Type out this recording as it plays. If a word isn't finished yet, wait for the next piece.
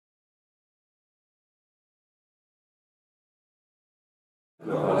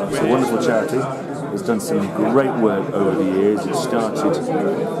It's a wonderful charity. It's done some great work over the years. It started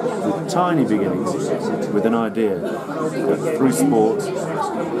with tiny beginnings, with an idea that through sport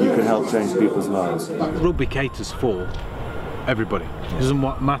you can help change people's lives. Rugby caters for everybody. It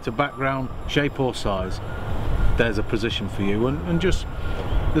doesn't matter background, shape or size. There's a position for you, and just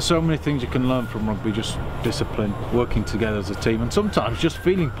there's so many things you can learn from rugby. Just discipline, working together as a team, and sometimes just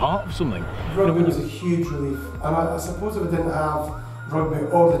feeling part of something. Rugby was a huge relief, and I suppose if I didn't have rugby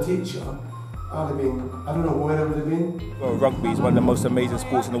or the teacher, I'd have been, I don't know where I would have been. Well, rugby is one of the most amazing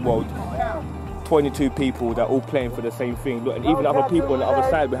sports in the world. 22 people that are all playing for the same thing. Look, and even other people on the other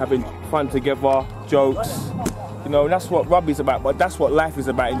side, we're having fun together, jokes. You know, that's what rugby's about, but that's what life is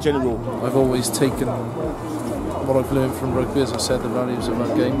about in general. I've always taken what I've learned from rugby, as I said, the values of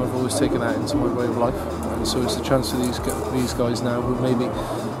that game, I've always taken that into my way of life. And so it's a chance for these guys now who maybe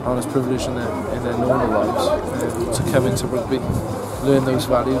aren't as privileged in their normal lives to come into rugby, learn those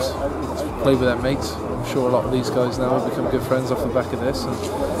values, play with their mates. I'm sure a lot of these guys now will become good friends off the back of this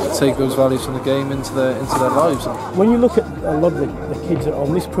and take those values from the game into their lives. When you look at a lot of the kids that are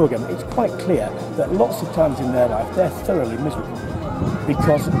on this programme, it's quite clear that lots of times in their life they're thoroughly miserable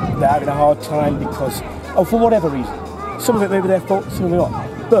because they're having a hard time, because, for whatever reason. Some of it may be their fault, some of it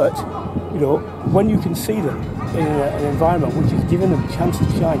not. But, you know, when you can see them in an environment which is giving them a chance to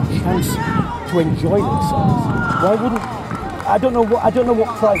shine, chance to enjoy themselves, why wouldn't... I don't know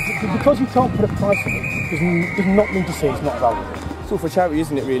what price, because you can't put a price on it, does not mean to say it's not valuable. It's all for charity,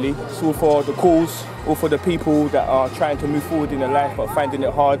 isn't it, really? It's all for the cause, all for the people that are trying to move forward in their life but finding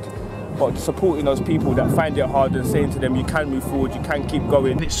it hard, but supporting those people that find it hard and saying to them, you can move forward, you can keep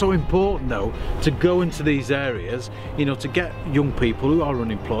going. It's so important, though, to go into these areas, you know, to get young people who are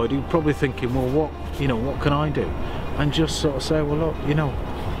unemployed, who are probably thinking, well, what can I do? And just sort of say, well, look, you know,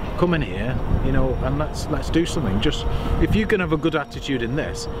 come in here, you know, and let's do something. Just if you can have a good attitude in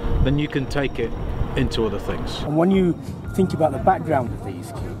this, then you can take it into other things. And when you think about the background of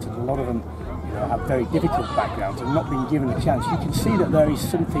these kids, and a lot of them, you know, have very difficult backgrounds and not been given a chance, you can see that there is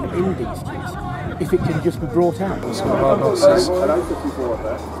something in these kids if it can just be brought out.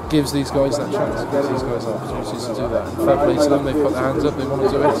 Gives these guys that chance, gives these guys opportunities to do that. Fair play to them, they put their hands up, they want to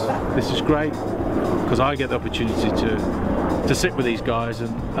do it. This is great because I get the opportunity to sit with these guys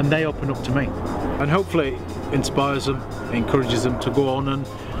and they open up to me, and hopefully inspires them, encourages them to go on and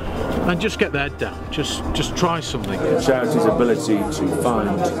just get their head down, just try something. Charity's ability to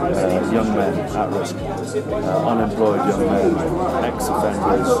find young men at risk, unemployed young men,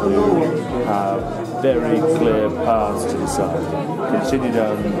 ex-offenders who have very clear paths to decide, continue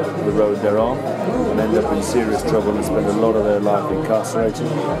down the road they're on and end up in serious trouble and spend a lot of their life incarcerated,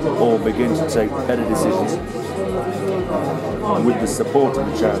 or begin to take better decisions with the support of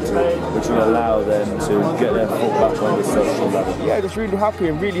the charity, which will allow them to get their foot back on the social level. Yeah, just really happy,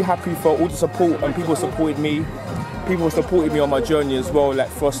 and really happy for all the support, and people supported me. People supported me on my journey as well, like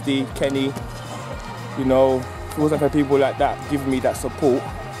Frosty, Kenny. You know, if it wasn't for people like that giving me that support,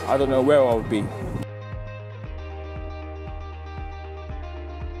 I don't know where I would be.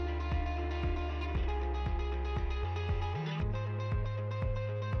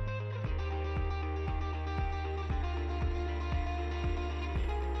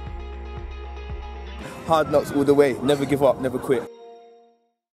 Hard knocks all the way, never give up, never quit.